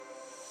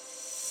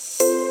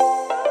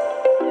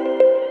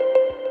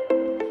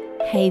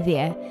Hey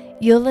there,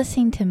 you're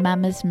listening to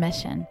Mama's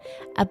Mission,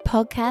 a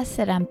podcast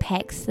that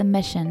unpacks the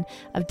mission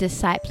of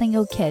discipling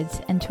your kids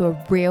into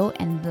a real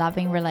and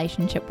loving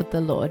relationship with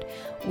the Lord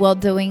while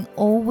doing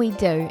all we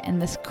do in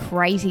this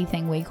crazy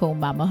thing we call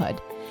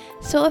mamahood.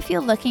 So if you're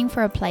looking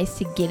for a place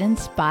to get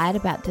inspired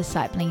about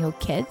discipling your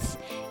kids,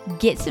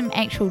 get some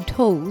actual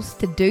tools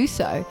to do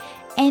so,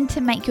 and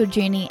to make your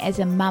journey as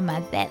a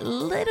mama that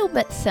little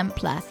bit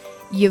simpler,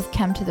 you've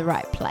come to the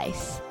right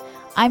place.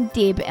 I'm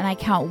Deb, and I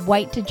can't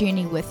wait to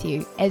journey with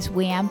you as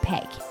we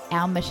unpack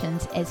our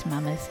missions as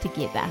mamas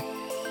together.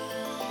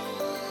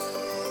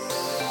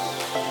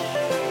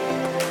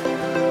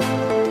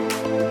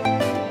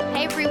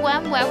 Hey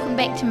everyone, welcome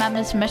back to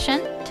Mama's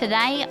Mission.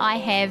 Today I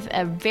have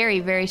a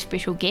very, very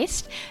special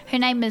guest. Her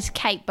name is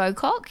Kate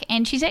Bocock,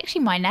 and she's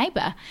actually my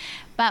neighbour.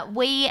 But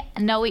we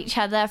know each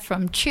other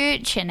from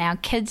church, and our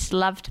kids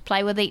love to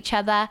play with each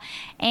other.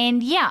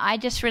 And yeah, I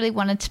just really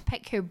wanted to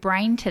pick her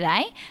brain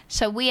today.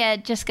 So we are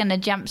just going to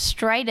jump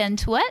straight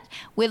into it.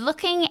 We're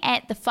looking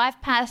at the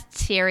 5-part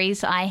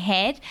series I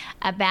had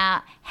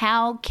about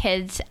how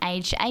kids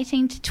aged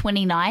 18 to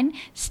 29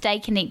 stay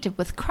connected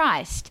with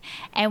Christ.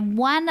 And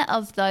one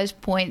of those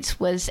points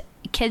was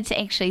kids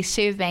actually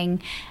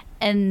serving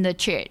in the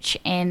church,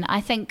 and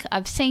I think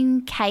I've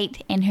seen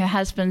Kate and her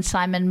husband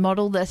Simon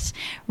model this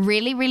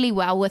really, really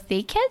well with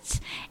their kids,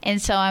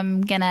 and so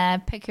I'm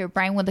gonna pick her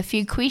brain with a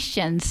few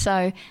questions.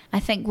 So I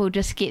think we'll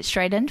just get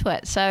straight into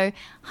it. So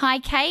hi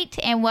Kate,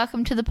 and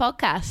welcome to the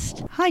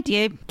podcast. Hi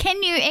Deb.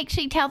 Can you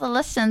actually tell the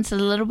listeners a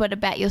little bit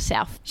about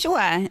yourself?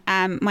 Sure.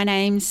 My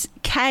name's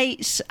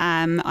Kate.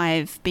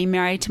 I've been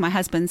married to my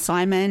husband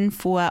Simon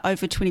for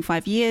over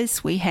 25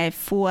 years. We have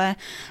 4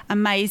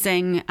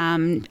 amazing,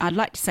 I'd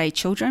like to say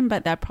children,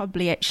 but they're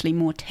probably actually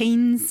more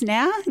teens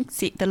now,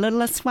 except the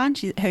littlest one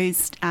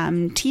who's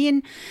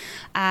 10.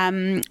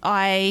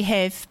 I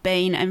have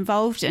been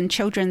involved in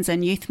children's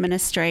and youth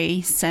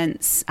ministry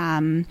since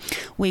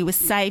we were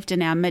saved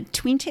in our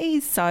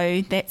mid-20s,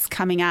 so that's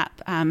coming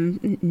up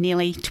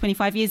nearly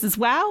 25 years as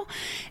well.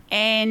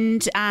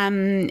 And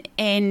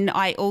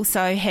I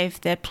also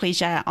have the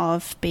pleasure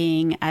of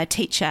being a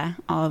teacher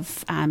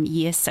of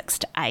year 6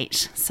 to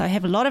 8. So I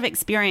have a lot of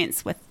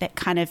experience with that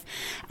kind of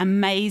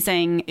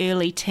amazing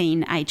early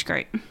teen age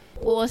group.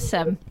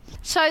 Awesome.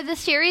 So the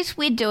series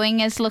we're doing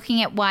is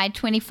looking at why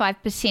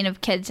 25% of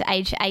kids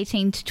aged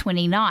 18 to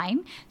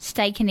 29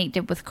 stay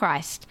connected with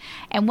Christ.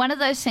 And one of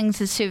those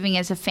things is serving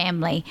as a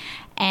family.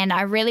 And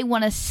I really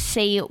want to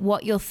hear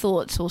what your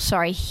thoughts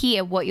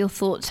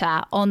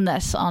are on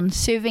this, on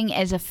serving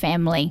as a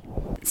family.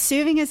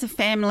 Serving as a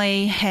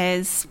family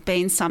has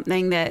been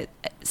something that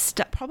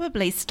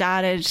probably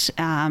started,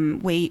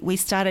 we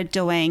started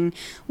doing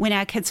when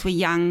our kids were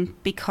young,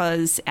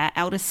 because our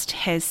eldest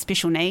has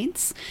special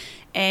needs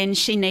and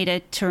she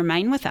needed to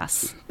remain with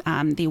us.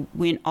 There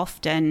weren't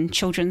often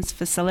children's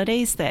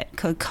facilities that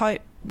could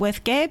cope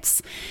with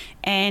Gabs,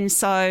 and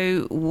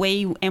so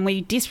we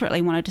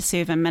desperately wanted to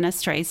serve in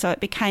ministry. So it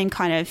became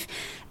kind of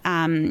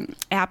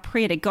our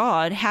prayer to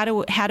God: how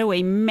do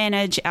we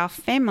manage our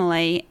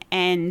family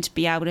and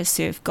be able to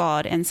serve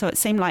God? And so it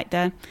seemed like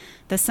the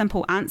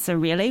simple answer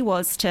really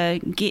was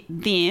to get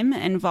them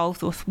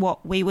involved with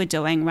what we were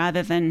doing,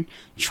 rather than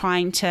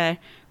trying to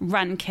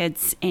run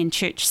kids and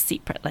church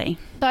separately.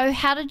 So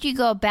how did you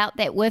go about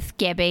that with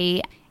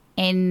Gabby,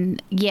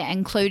 and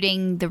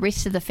including the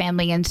rest of the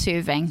family in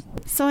serving?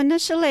 So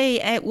initially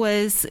it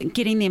was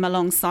getting them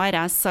alongside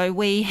us. So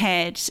we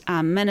had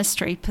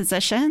ministry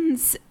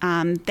positions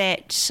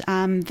that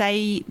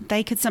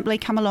they could simply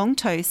come along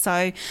to.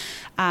 So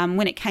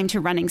when it came to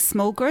running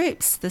small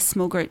groups, the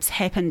small groups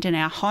happened in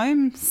our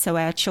home. So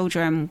our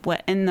children were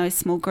in those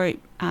small group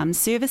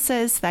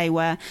services. They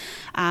were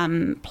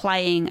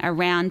playing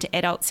around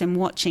adults and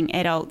watching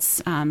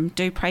adults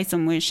do praise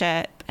and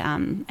worship,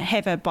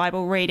 have a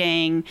Bible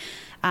reading,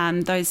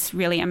 those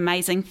really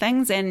amazing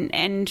things.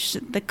 And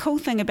the cool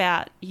thing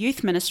about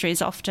youth ministry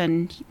is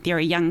often there are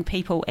young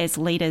people as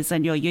leaders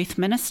in your youth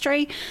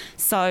ministry.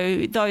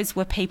 So those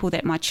were people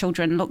that my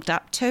children looked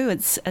up to,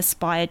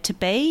 aspired to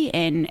be,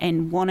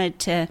 and wanted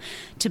to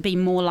be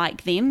more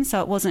like them.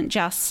 So it wasn't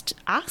just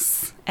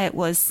us. It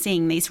was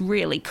seeing these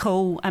really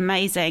cool,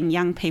 amazing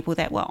young people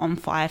that were on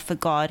fire for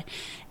God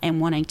and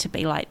wanting to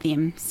be like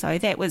them. So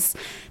that was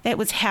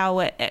how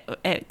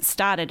it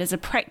started, as a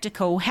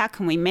practical, how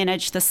can we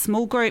manage the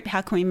small group?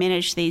 How can we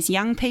manage these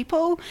young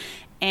people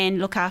and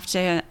look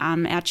after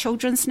our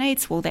children's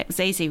needs? Well, that was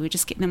easy. We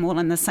just get them all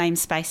in the same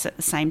space at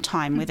the same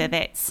time, whether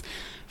that's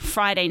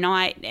Friday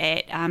night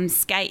at a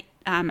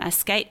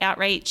skate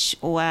outreach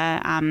or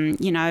a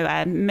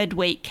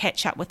midweek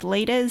catch up with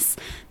leaders.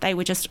 They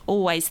were just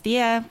always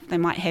there. They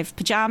might have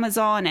pajamas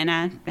on and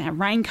a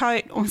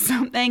raincoat or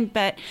something,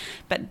 but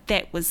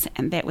that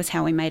was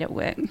how we made it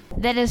work.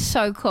 That is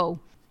so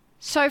cool.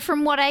 So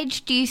from what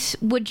age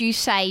would you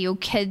say your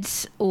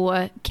kids,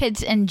 or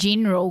kids in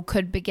general,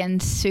 could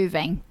begin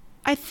serving?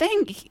 I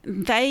think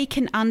they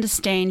can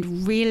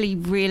understand really,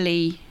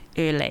 really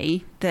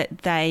early that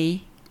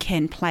they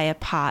can play a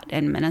part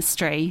in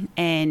ministry.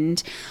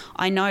 And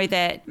I know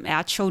that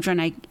our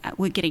children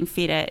were getting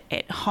fed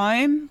at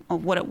home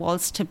of what it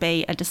was to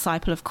be a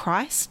disciple of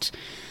Christ.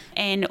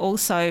 And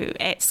also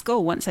at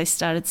school, once they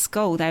started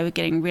school, they were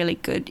getting really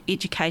good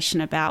education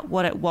about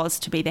what it was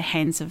to be the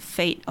hands and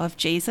feet of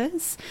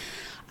Jesus.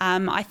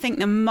 I think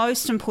the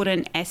most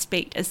important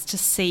aspect is to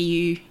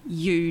see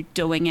you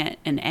doing it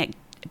and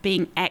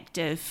being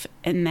active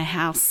in the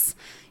house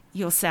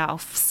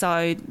yourself.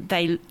 So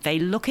they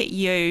look at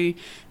you,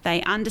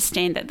 they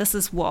understand that this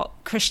is what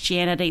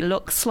Christianity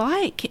looks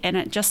like, and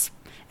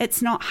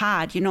it's not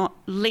hard. You're not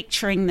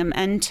lecturing them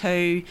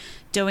into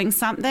doing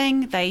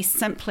something. They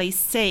simply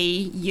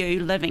see you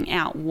living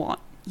out what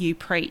you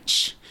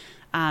preach.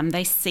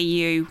 They see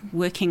you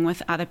working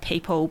with other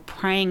people,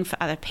 praying for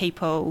other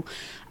people,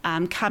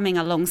 coming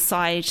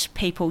alongside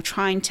people,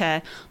 trying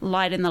to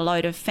lighten the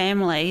load of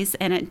families,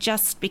 and it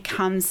just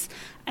becomes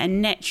a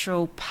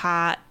natural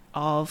part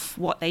of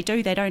what they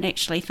do. They don't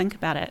actually think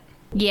about it.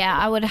 Yeah,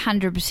 I would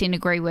 100%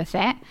 agree with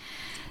that.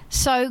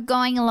 So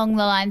going along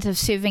the lines of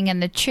serving in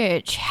the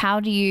church, how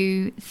do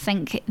you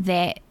think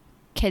that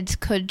kids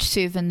could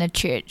serve in the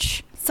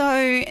church? So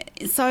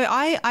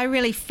I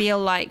really feel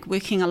like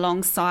working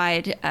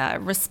alongside a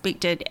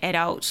respected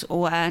adult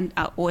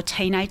or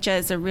teenager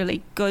is a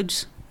really good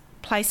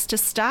place to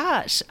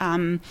start.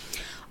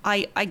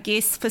 I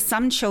guess for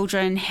some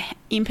children,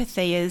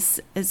 empathy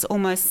is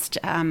almost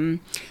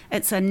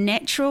it's a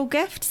natural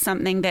gift,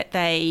 something that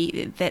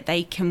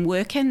they can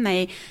work in.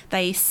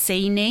 They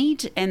see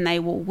need and they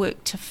will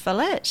work to fill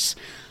it.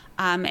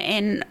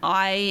 And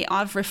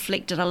I've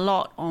reflected a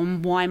lot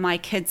on why my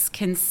kids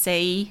can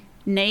see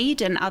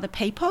need in other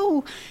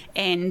people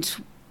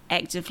and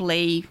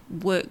actively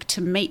work to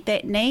meet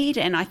that need.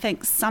 And I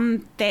think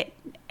some that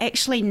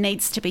actually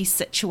needs to be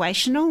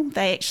situational.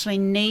 They actually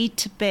need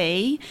to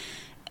be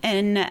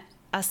in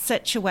a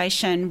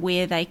situation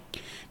where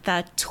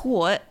they're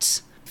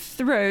taught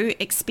through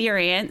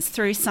experience,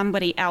 through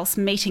somebody else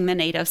meeting the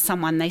need of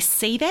someone. They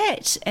see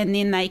that, and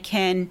then they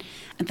can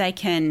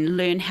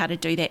learn how to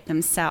do that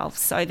themselves.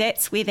 So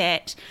that's where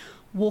that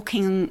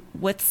walking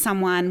with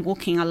someone,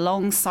 walking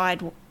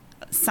alongside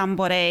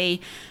somebody,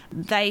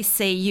 they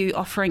see you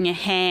offering a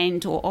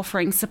hand or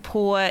offering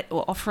support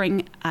or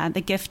offering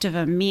the gift of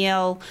a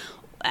meal.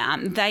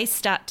 They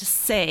start to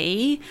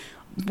see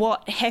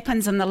what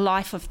happens in the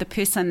life of the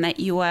person that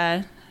you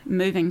are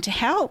moving to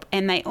help,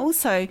 and they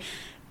also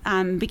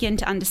begin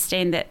to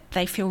understand that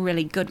they feel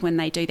really good when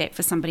they do that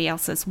for somebody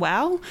else as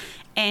well.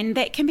 And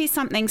that can be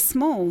something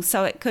small.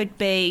 So it could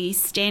be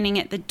standing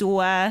at the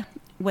door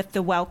with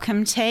the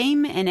welcome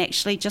team and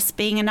actually just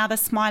being another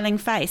smiling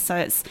face. So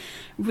it's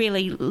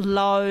really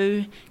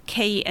low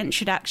key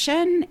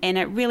introduction, and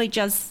it really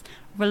just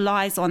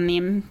relies on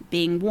them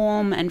being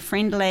warm and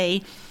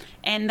friendly,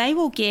 and they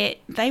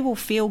will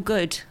feel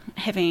good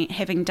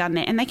having done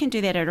that. And they can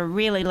do that at a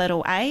really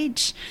little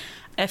age.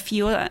 If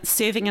you're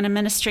serving in a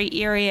ministry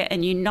area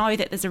and you know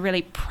that there's a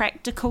really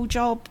practical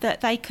job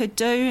that they could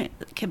do,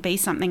 it could be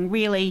something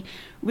really,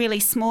 really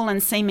small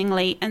and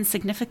seemingly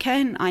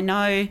insignificant. I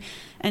know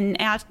in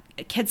our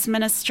kids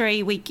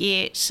ministry we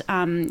get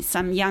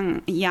some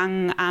young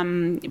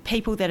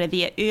people that are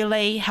there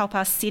early, help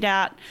us set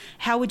out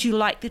how would you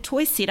like the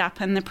toys set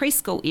up in the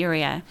preschool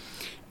area.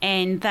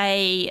 And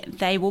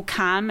they will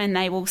come and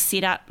they will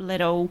set up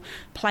little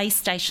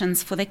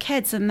playstations for the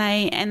kids, and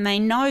they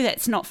know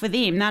that's not for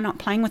them. They're not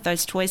playing with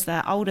those toys.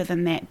 They're older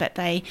than that, but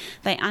they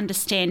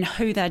understand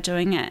who they're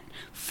doing it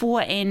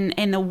for and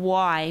the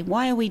why.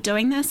 Why are we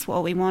doing this?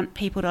 Well, we want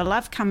people to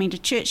love coming to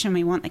church, and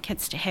we want the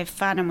kids to have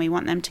fun, and we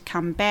want them to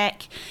come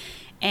back.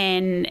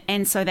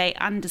 And so they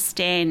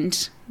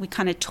understand, we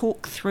kind of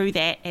talk through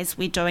that as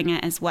we're doing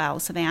it as well.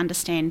 So they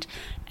understand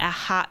our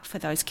heart for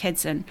those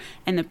kids and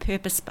the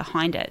purpose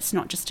behind it. It's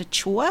not just a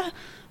chore,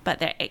 but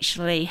they're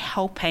actually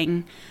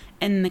helping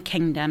in the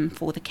kingdom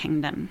for the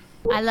kingdom.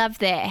 I love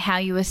that, how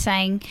you were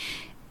saying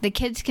the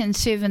kids can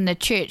serve in the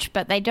church,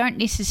 but they don't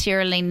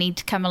necessarily need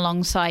to come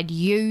alongside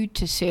you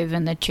to serve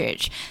in the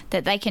church.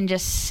 That they can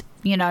just,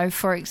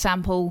 for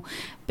example,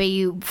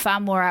 be far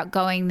more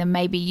outgoing than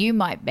maybe you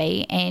might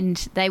be, and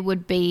they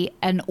would be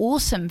an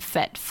awesome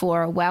fit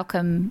for a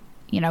welcoming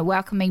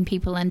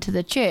people into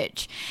the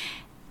church.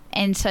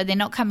 And so they're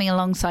not coming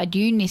alongside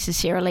you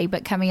necessarily,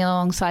 but coming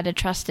alongside a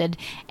trusted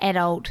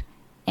adult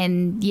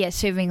and,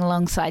 serving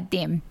alongside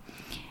them.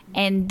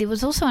 And there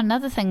was also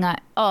another thing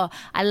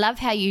I love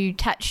how you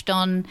touched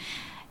on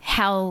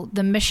how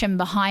the mission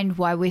behind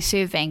why we're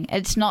serving.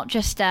 It's not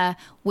just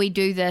we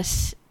do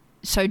this,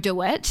 so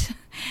do it.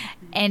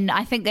 And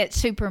I think that's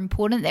super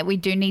important, that we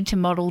do need to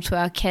model to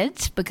our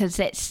kids, because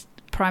that's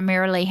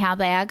primarily how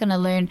they are going to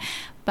learn,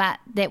 but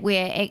that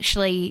we're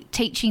actually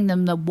teaching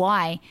them the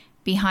why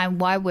behind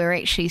why we're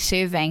actually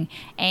serving.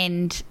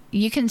 And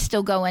you can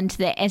still go into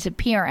that as a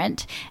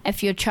parent.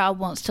 If your child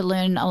wants to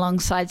learn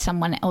alongside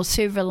someone or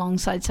serve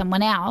alongside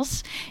someone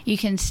else, you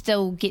can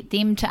still get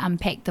them to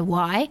unpack the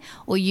why,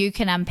 or you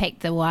can unpack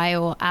the why,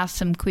 or ask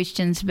some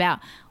questions about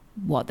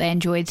what they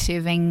enjoyed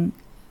serving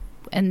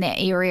in that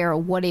area or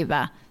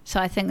whatever. So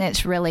I think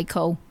that's really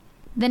cool.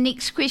 The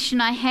next question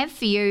I have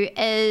for you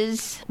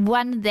is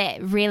one that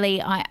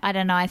really, I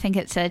don't know, I think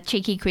it's a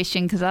cheeky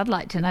question because I'd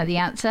like to know the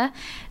answer.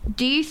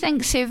 Do you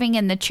think serving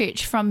in the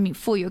church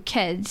for your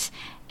kids,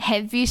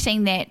 have you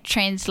seen that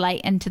translate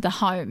into the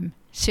home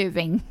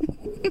serving?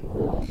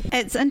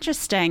 It's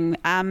interesting.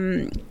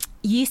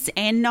 Yes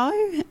and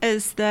no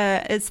is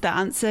the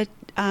answer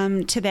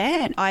to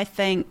that. I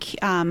think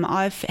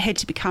I've had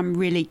to become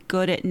really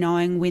good at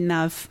knowing when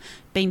they've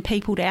been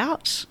peopled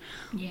out,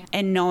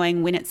 and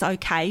knowing when it's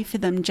okay for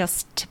them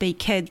just to be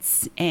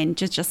kids and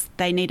just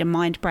they need a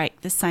mind break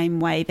the same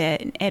way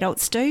that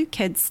adults do.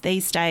 Kids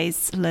these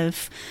days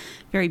live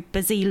very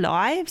busy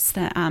lives.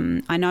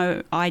 I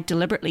know I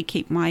deliberately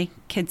keep my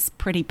kids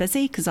pretty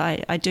busy because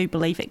I do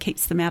believe it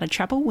keeps them out of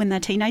trouble when they're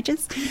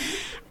teenagers.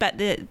 But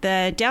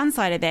the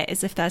downside of that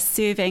is if they're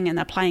serving and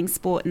they're playing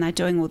sport and they're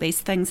doing all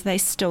these things, they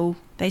still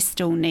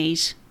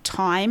need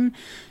time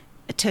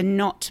to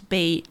not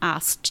be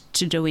asked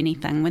to do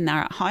anything when they're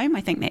at home.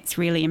 I think that's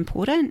really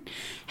important.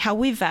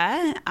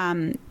 However,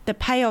 the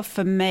payoff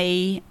for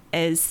me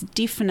is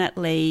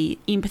definitely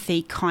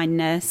empathy,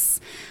 kindness,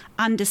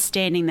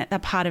 understanding that they're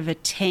part of a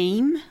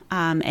team,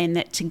 and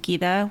that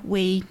together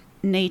we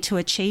need to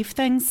achieve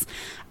things.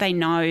 They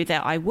know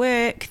that I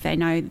work, they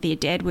know their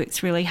dad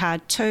works really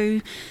hard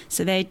too,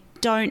 so they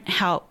don't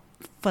help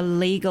for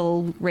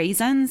legal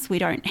reasons. We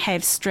don't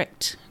have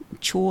strict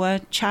chore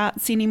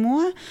charts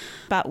anymore,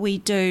 but we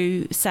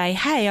do say,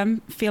 hey,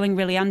 I'm feeling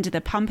really under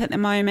the pump at the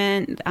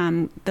moment,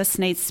 this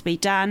needs to be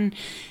done,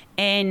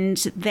 and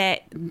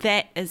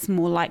that is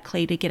more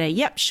likely to get a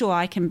yep, sure,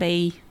 I can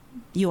be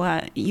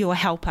your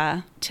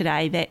helper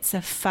today. That's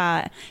a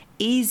far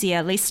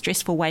easier, less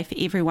stressful way for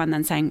everyone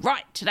than saying,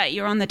 right, today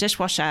you're on the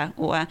dishwasher,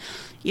 or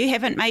you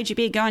haven't made your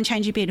bed, go and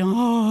change your bed.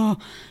 Oh,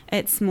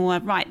 it's more,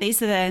 right,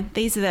 these are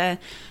the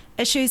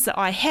issues that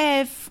I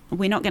have.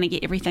 We're not going to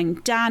get everything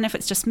done if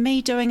it's just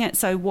me doing it.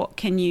 So what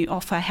can you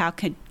offer? How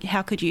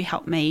could you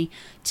help me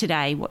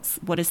today?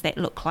 What does that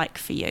look like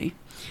for you?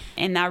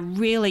 And they're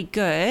really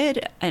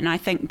good. And I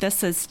think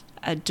this is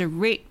a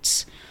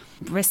direct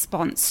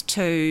response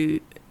to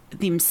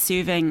them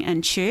serving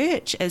in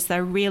church, is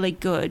they're really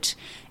good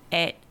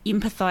at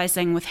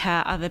empathizing with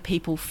how other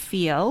people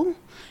feel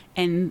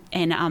and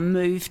are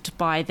moved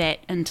by that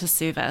into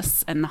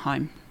service in the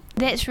home.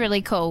 That's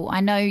really cool.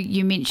 I know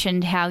you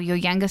mentioned how your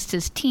youngest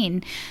is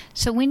 10.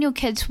 So when your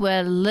kids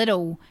were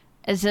little,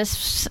 is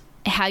this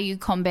how you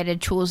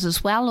combated chores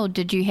as well, or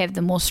did you have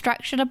the more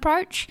structured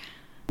approach?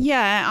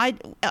 Yeah,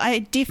 I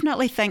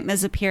definitely think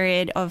there's a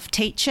period of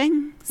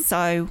teaching.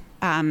 So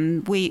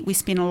we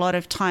spend a lot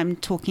of time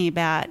talking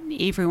about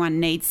everyone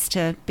needs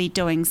to be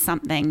doing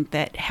something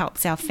that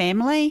helps our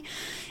family,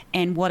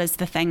 and what is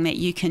the thing that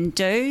you can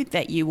do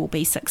that you will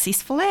be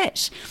successful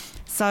at.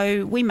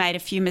 So we made a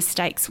few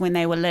mistakes when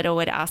they were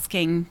little at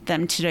asking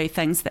them to do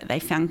things that they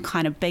found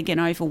kind of big and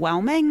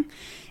overwhelming,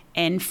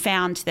 and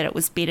found that it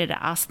was better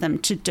to ask them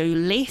to do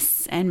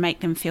less and make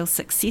them feel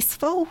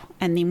successful.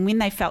 And then when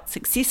they felt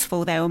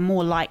successful, they were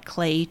more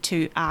likely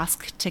to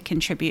ask to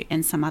contribute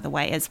in some other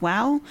way as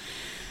well.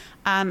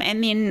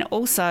 And then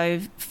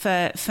also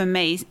for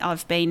me,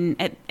 I've been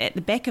at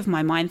the back of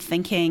my mind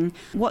thinking,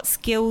 what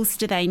skills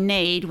do they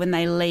need when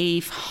they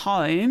leave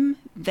home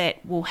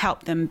that will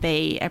help them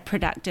be a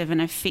productive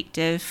and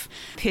effective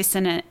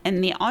person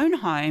in their own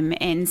home?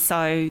 And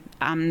so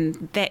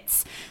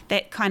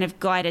that kind of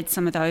guided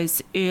some of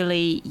those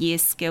early year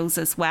skills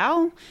as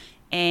well.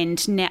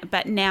 And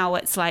now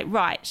it's like,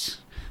 right,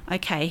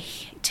 okay,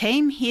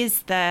 team,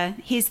 here's the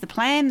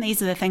plan.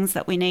 These are the things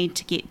that we need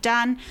to get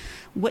done.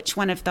 Which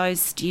one of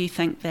those do you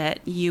think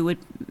that you would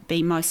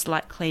be most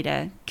likely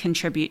to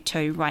contribute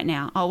to right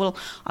now? Oh, well,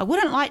 I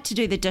wouldn't like to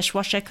do the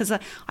dishwasher because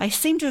I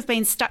seem to have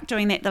been stuck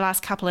doing that the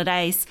last couple of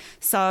days.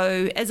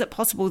 So is it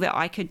possible that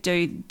I could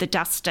do the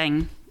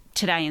dusting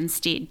today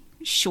instead?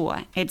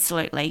 Sure,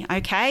 absolutely.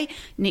 Okay,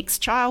 next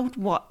child,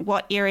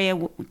 what area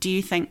do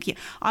you think?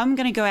 I'm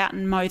going to go out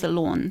and mow the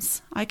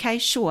lawns. Okay,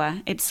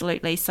 sure,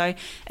 absolutely. So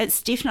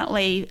it's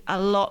definitely a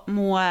lot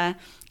more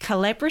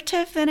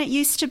collaborative than it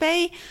used to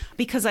be,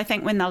 because I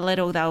think when they're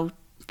little,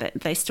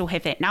 they still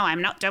have that, no,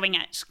 I'm not doing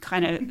it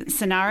kind of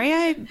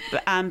scenario.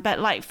 But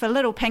like for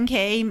little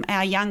Pinky,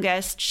 our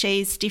youngest,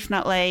 she's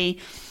definitely,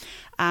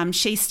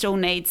 she still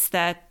needs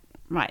the,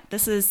 right,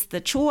 this is the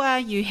chore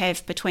you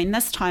have between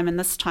this time and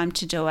this time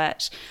to do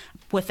it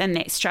within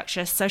that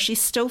structure. So she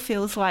still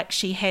feels like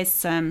she has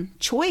some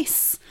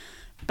choice,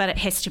 but it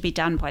has to be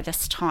done by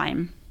this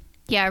time.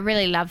 Yeah, I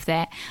really love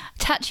that.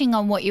 Touching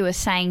on what you were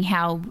saying,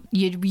 how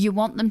you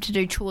want them to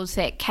do chores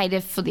that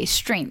cater for their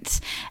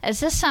strengths. Is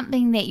this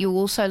something that you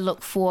also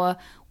look for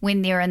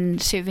when they're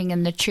serving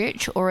in the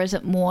church, or is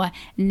it more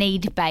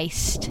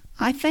need-based?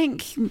 I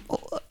think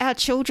our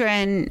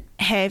children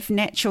have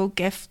natural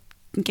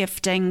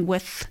gifting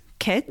with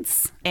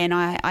kids, and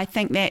I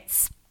think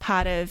that's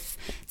part of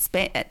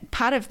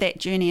that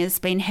journey has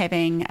been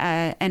having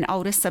an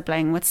older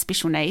sibling with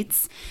special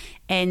needs,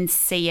 and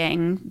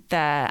seeing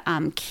the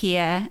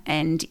care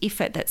and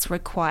effort that's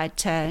required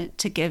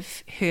to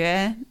give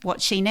her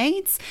what she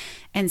needs.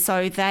 And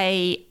so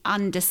they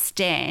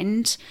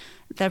understand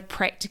the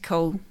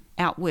practical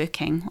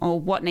outworking or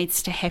what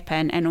needs to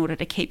happen in order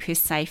to keep her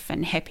safe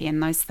and happy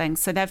and those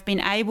things. So they've been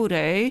able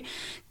to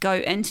go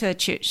into a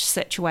church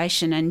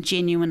situation and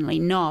genuinely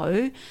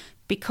know,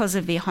 because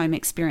of their home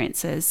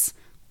experiences,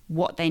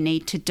 what they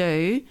need to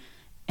do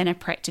in a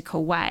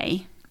practical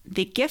way.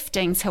 Their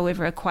giftings,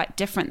 however, are quite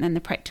different than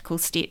the practical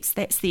steps.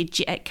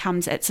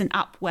 It's an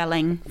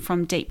upwelling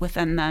from deep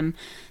within them.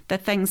 The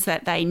things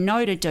that they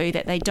know to do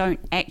that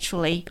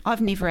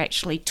I've never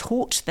actually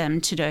taught them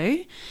to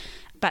do,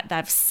 but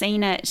they've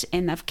seen it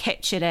and they've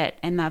captured it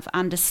and they've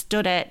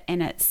understood it,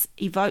 and it's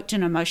evoked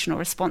an emotional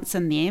response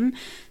in them.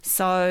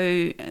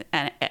 So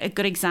a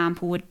good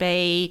example would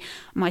be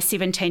my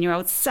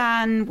 17-year-old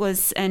son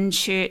was in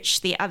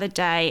church the other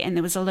day, and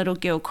there was a little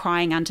girl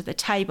crying under the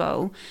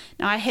table.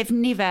 Now, I have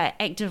never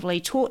actively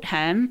taught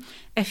him,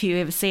 if you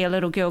ever see a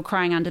little girl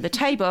crying under the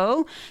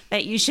table,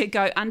 that you should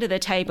go under the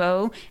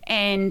table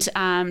and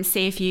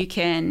see if you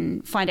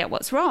can find out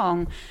what's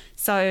wrong.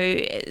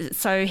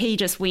 So he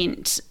just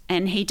went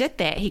and he did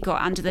that. He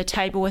got under the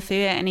table with her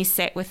and he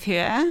sat with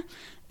her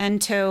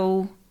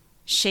until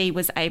she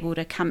was able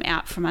to come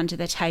out from under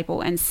the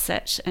table and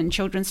sit in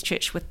children's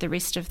church with the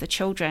rest of the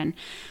children.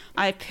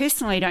 I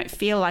personally don't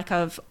feel like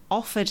I've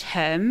offered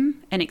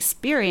him an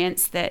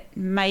experience that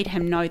made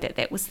him know that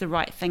that was the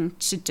right thing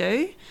to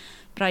do,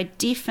 but I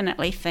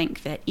definitely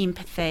think that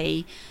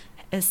empathy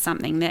is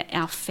something that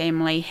our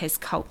family has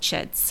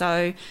cultured.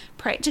 So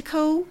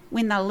practical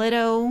when they're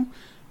little,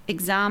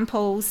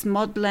 examples,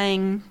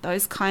 modelling,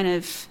 those kind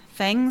of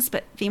things,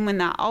 but then when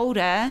they're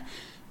older,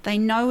 they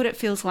know what it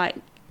feels like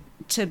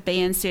to be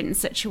in certain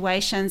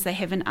situations. They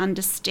have an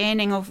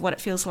understanding of what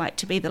it feels like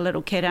to be the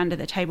little kid under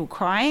the table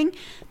crying.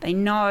 They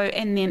know,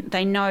 and then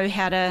they know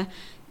how to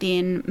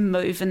then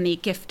move in their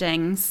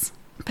giftings,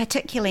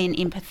 particularly in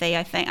empathy.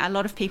 I think a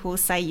lot of people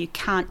say you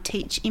can't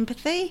teach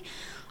empathy.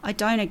 I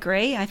don't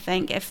agree. I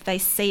think if they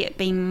see it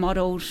being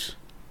modelled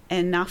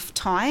enough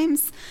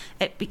times,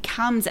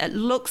 it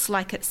looks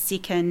like it's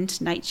second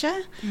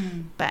nature,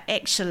 but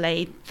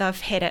actually they've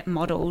had it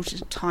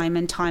modelled time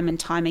and time and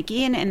time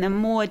again, and the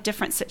more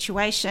different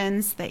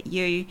situations that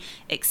you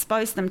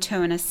expose them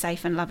to in a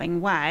safe and loving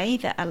way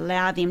that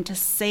allow them to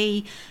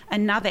see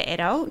another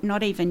adult,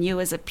 not even you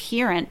as a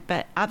parent,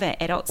 but other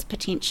adults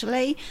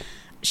potentially,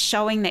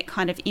 showing that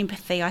kind of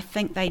empathy, I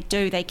think they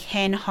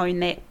can hone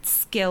that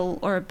skill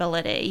or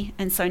ability.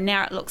 And so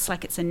now it looks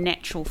like it's a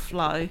natural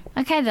flow.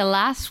 Okay, the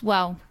last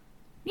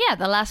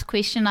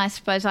question I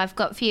suppose I've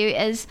got for you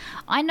is,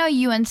 I know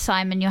you and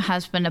Simon, your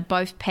husband, are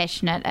both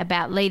passionate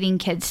about leading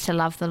kids to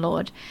love the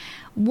Lord.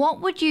 What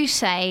would you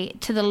say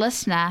to the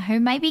listener who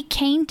may be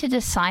keen to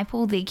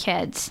disciple their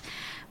kids,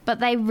 but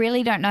they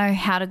really don't know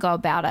how to go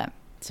about it?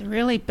 It's a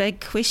really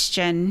big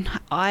question.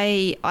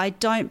 I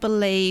don't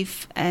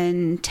believe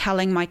in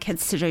telling my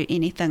kids to do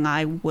anything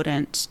I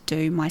wouldn't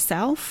do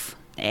myself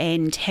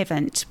and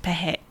haven't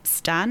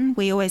perhaps done.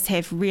 We always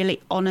have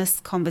really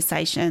honest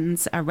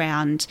conversations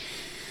around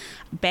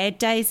bad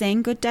days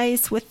and good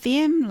days with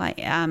them. Like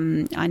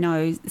I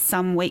know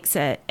some weeks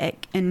in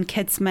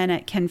Kidsman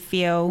it can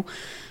feel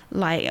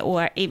like,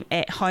 or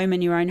at home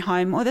in your own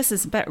home, this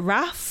is a bit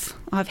rough.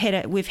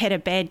 We've had a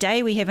bad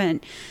day. We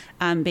haven't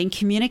been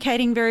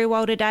communicating very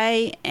well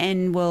today,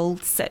 and we'll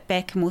sit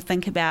back and we'll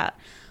think about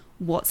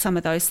what some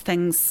of those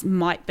things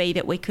might be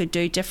that we could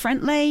do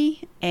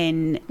differently,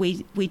 and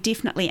we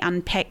definitely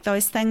unpack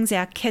those things.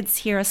 Our kids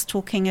hear us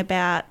talking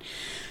about,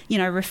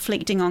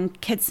 reflecting on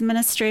kids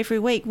ministry every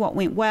week, what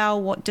went well,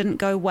 what didn't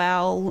go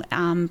well,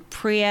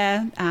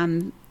 prayer,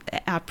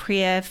 our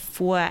prayer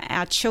for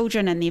our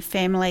children and their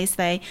families.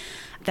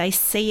 They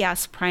see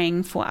us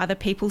praying for other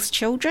people's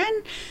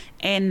children,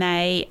 and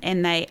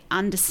they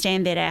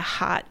understand that our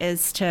heart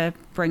is to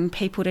bring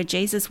people to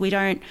Jesus.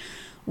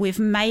 We've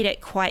made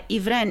it quite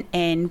evident,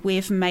 and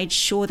we've made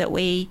sure that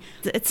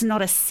it's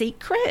not a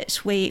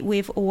secret.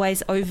 We've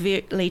always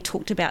overtly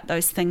talked about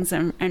those things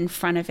in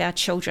front of our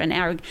children,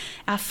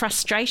 our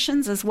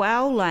frustrations as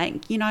well.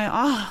 Like,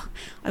 I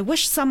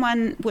wish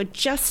someone would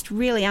just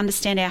really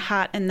understand our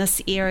heart in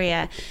this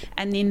area,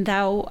 and then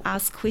they'll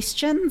ask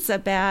questions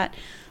about,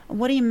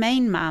 what do you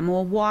mean, Mum?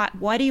 Or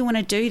why do you want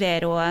to do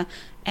that?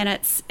 And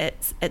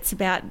it's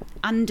about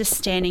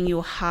understanding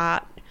your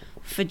heart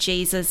for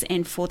Jesus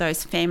and for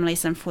those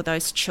families and for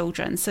those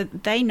children. So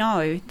they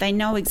know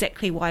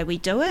exactly why we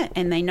do it,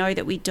 and they know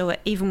that we do it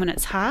even when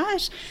it's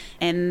hard,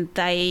 and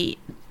they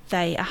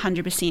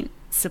 100%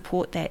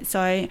 support that.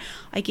 So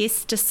I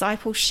guess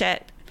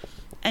discipleship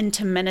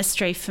into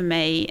ministry for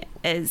me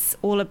is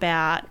all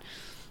about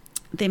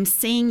them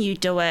seeing you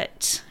do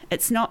it.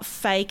 It's not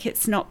fake,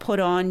 it's not put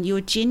on.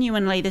 You're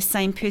genuinely the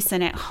same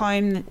person at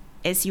home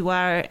as you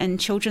are in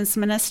children's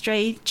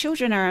ministry.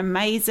 Children are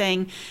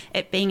amazing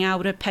at being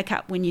able to pick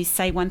up when you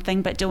say one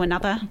thing but do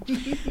another.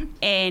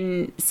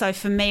 And so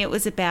for me it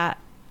was about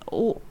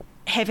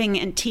having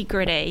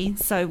integrity.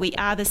 So we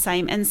are the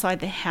same inside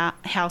the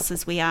house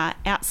as we are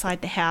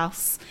outside the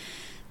house.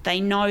 They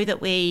know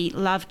that we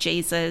love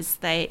Jesus.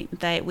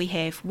 We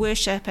have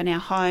worship in our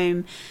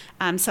home.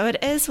 So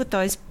it is with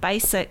those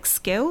basic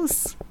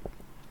skills.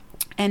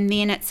 And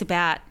then it's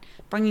about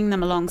bringing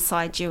them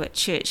alongside you at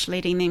church,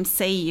 letting them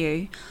see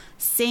you,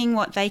 seeing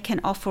what they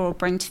can offer or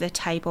bring to the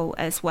table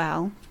as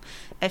well.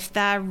 If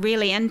they're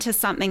really into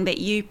something that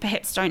you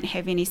perhaps don't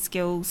have any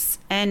skills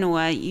in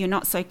or you're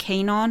not so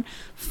keen on,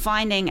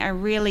 finding a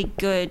really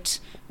good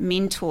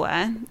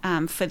mentor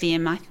for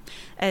them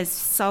is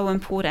so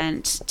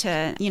important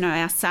to,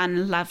 our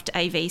son loved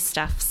AV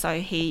stuff,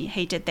 so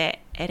he did that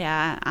at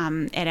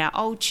our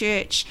old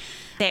church.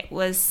 That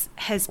was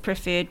his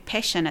preferred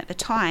passion at the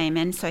time,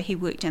 and so he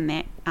worked in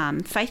that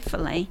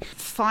faithfully.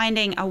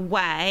 Finding a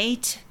way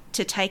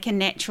to take a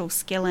natural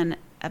skill and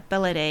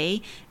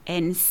ability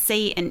and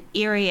see an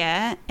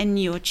area in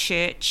your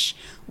church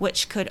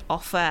which could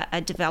offer a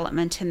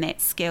development in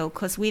that skill,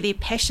 because where their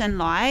passion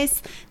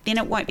lies, then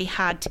it won't be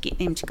hard to get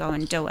them to go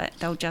and do it.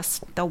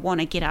 They'll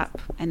want to get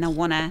up and they'll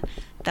want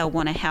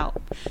to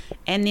help.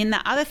 And then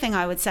the other thing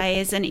I would say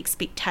is an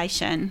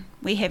expectation.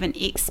 We have an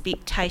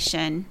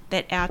expectation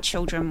that our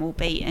children will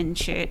be in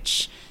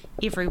church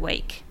every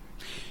week,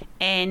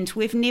 and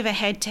we've never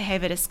had to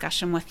have a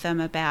discussion with them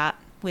about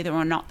whether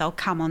or not they'll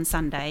come on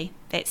Sunday.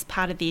 That's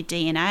part of their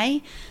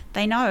DNA.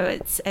 They know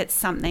it's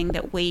something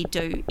that we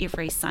do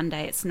every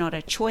Sunday. It's not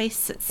a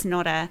choice. It's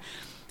never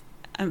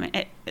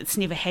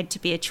had to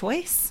be a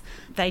choice.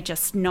 They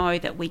just know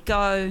that we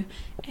go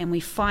and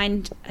we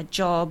find a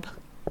job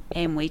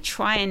and we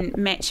try and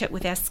match it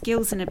with our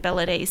skills and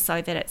abilities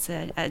so that it's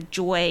a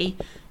joy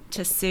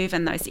to serve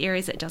in those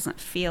areas. It doesn't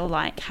feel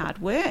like hard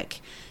work.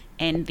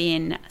 And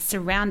then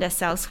surround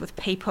ourselves with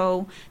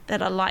people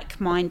that are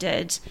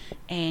like-minded,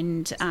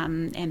 and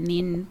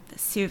then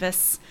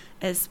service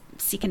is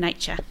second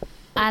nature.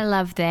 I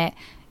love that.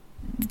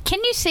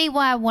 Can you see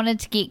why I wanted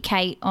to get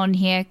Kate on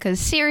here?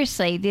 Because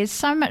seriously, there's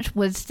so much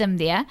wisdom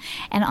there,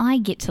 and I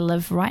get to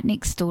live right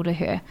next door to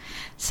her.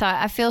 So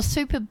I feel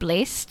super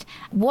blessed.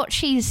 What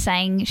she's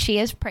saying, she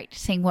is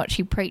practicing what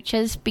she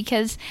preaches,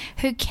 because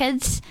her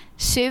kids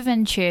serve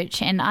in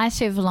church and I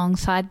serve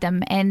alongside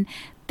them, and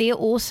they're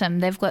awesome.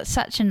 They've got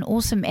such an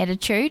awesome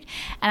attitude.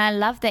 And I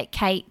love that,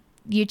 Kate,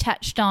 you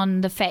touched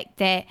on the fact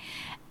that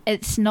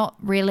it's not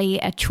really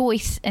a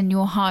choice in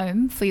your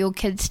home for your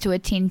kids to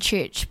attend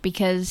church,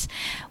 because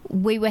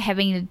we were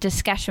having a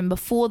discussion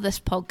before this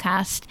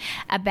podcast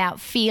about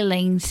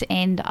feelings,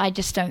 and I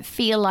just don't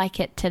feel like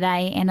it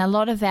today. And a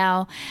lot of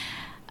our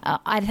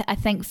I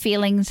think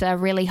feelings are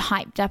really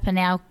hyped up in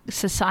our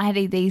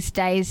society these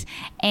days,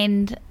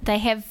 and they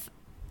have,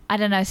 I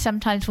don't know,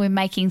 sometimes we're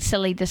making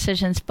silly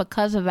decisions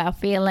because of our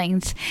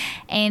feelings.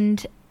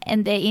 And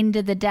at the end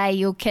of the day,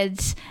 your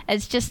kids,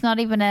 it's just not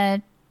even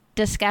a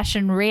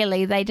discussion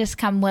really. They just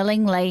come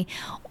willingly.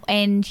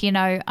 And,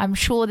 I'm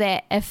sure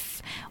that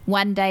if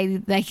one day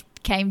they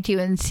came to you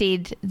and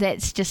said,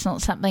 that's just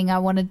not something I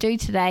want to do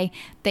today,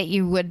 that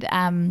you would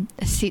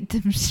set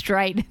them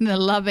straight in a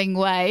loving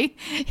way.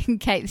 And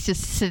Kate's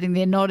just sitting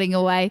there nodding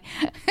away.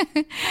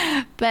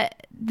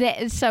 But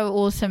that is so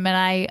awesome,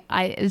 and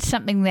I it's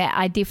something that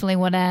I definitely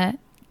want to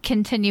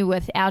continue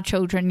with our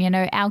children.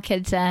 Our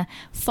kids are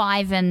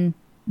 5 and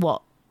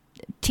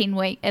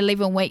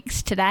 11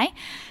 weeks today,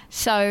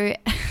 so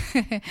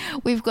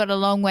we've got a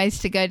long ways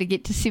to go to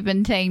get to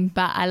 17,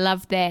 but I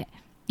love that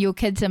your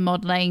kids are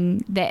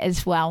modelling that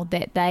as well,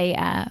 that they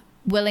are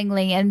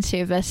willingly in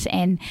service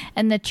and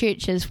in the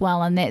church as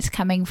well, and that's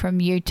coming from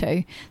you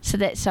too, so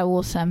that's so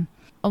awesome.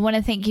 I want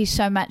to thank you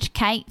so much,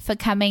 Kate, for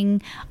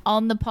coming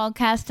on the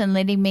podcast and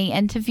letting me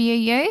interview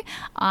you.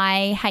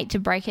 I hate to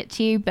break it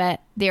to you, but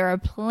there are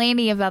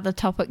plenty of other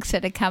topics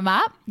that are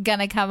going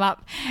to come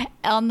up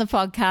on the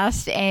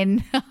podcast,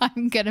 and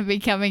I'm going to be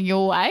coming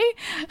your way,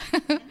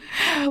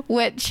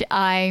 which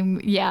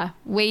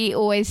we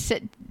always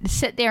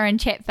sit there and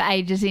chat for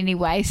ages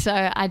anyway,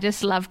 so I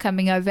just love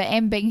coming over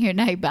and being her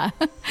neighbour.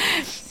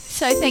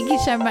 So thank you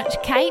so much,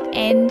 Kate,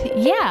 and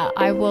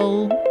I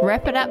will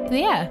wrap it up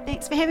there.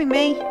 Thanks for having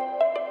me.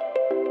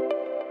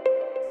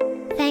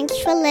 Thanks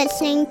for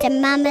listening to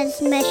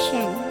Mama's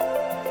Mission.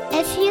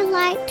 If you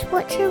liked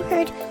what you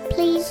heard,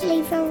 please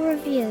leave a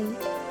review.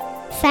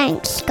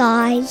 Thanks,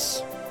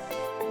 guys.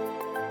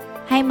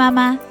 Hey,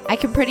 Mama, I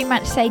can pretty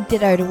much say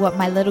ditto to what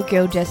my little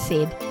girl just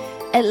said.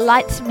 It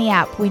lights me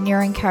up when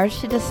you're encouraged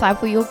to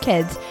disciple your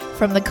kids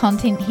from the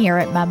content here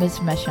at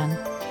Mama's Mission.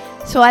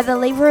 So either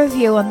leave a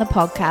review on the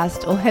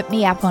podcast or hit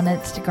me up on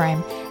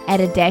Instagram at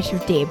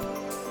 @ADashofDeb.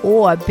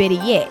 Or better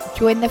yet,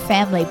 join the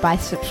family by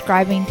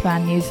subscribing to our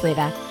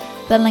newsletter.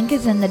 The link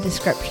is in the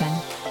description.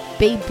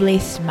 Be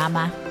blessed,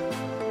 Mama.